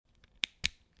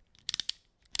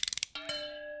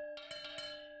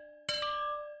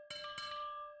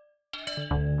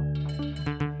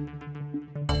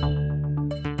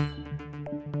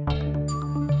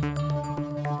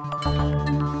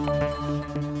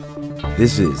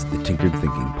This is the Tinkered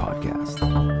Thinking Podcast.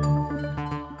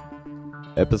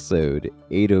 Episode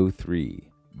 803,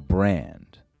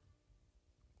 Brand.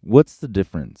 What's the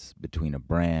difference between a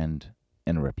brand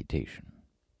and a reputation?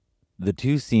 The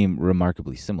two seem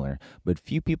remarkably similar, but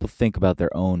few people think about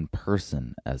their own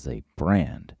person as a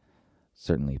brand.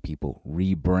 Certainly people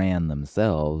rebrand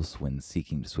themselves when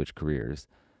seeking to switch careers,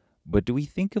 but do we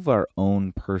think of our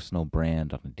own personal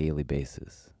brand on a daily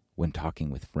basis? When talking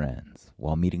with friends,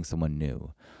 while meeting someone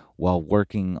new, while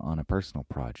working on a personal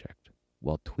project,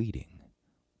 while tweeting,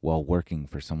 while working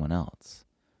for someone else.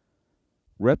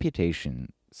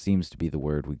 Reputation seems to be the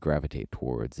word we gravitate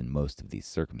towards in most of these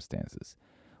circumstances.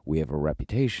 We have a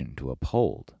reputation to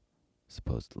uphold,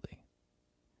 supposedly.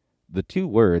 The two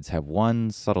words have one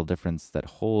subtle difference that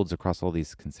holds across all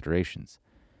these considerations.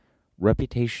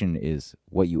 Reputation is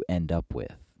what you end up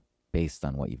with, based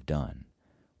on what you've done.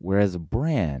 Whereas a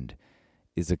brand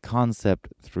is a concept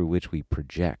through which we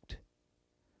project.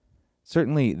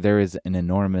 Certainly, there is an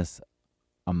enormous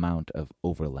amount of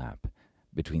overlap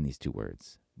between these two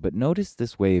words, but notice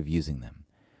this way of using them.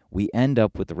 We end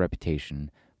up with a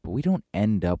reputation, but we don't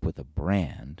end up with a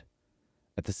brand.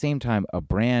 At the same time, a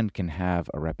brand can have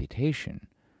a reputation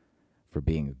for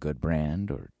being a good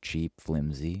brand or cheap,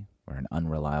 flimsy, or an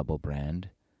unreliable brand.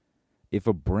 If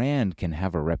a brand can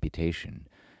have a reputation,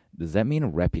 does that mean a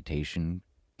reputation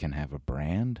can have a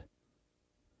brand?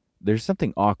 There's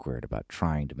something awkward about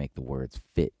trying to make the words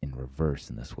fit in reverse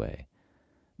in this way.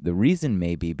 The reason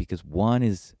may be because one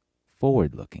is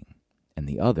forward-looking, and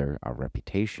the other, our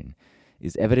reputation,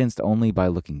 is evidenced only by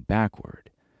looking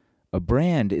backward. A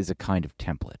brand is a kind of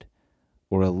template,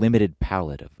 or a limited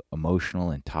palette of emotional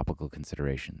and topical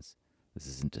considerations. This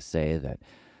isn't to say that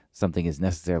something is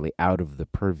necessarily out of the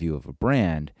purview of a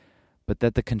brand, but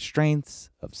that the constraints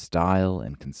of style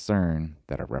and concern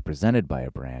that are represented by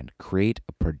a brand create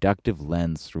a productive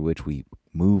lens through which we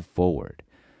move forward.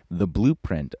 The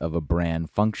blueprint of a brand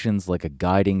functions like a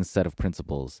guiding set of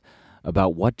principles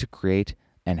about what to create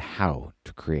and how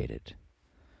to create it.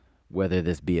 Whether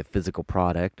this be a physical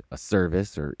product, a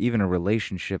service, or even a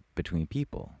relationship between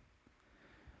people.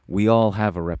 We all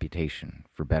have a reputation,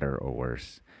 for better or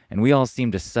worse, and we all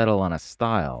seem to settle on a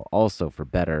style, also for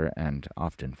better and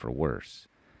often for worse.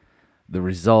 The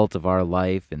result of our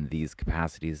life in these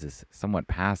capacities is somewhat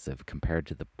passive compared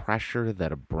to the pressure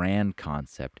that a brand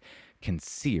concept can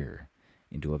sear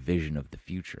into a vision of the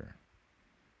future.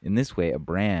 In this way, a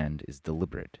brand is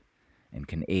deliberate and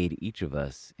can aid each of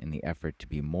us in the effort to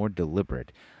be more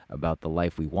deliberate about the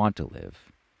life we want to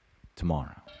live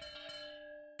tomorrow.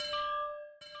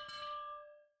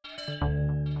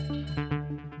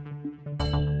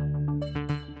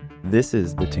 This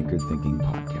is the Tinkered Thinking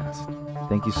Podcast.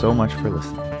 Thank you so much for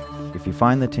listening. If you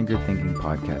find the Tinkered Thinking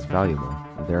Podcast valuable,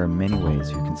 there are many ways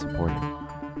you can support it.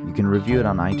 You can review it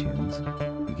on iTunes,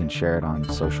 you can share it on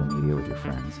social media with your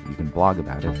friends, you can blog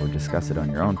about it or discuss it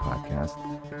on your own podcast,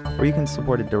 or you can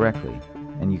support it directly,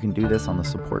 and you can do this on the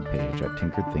support page at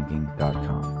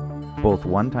tinkeredthinking.com. Both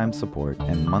one-time support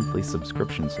and monthly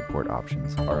subscription support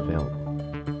options are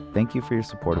available. Thank you for your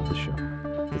support of the show.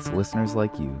 It's listeners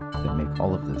like you that make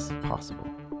all of this possible.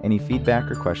 Any feedback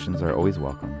or questions are always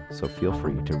welcome, so feel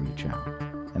free to reach out.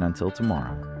 And until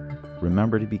tomorrow,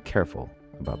 remember to be careful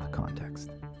about the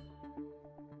context.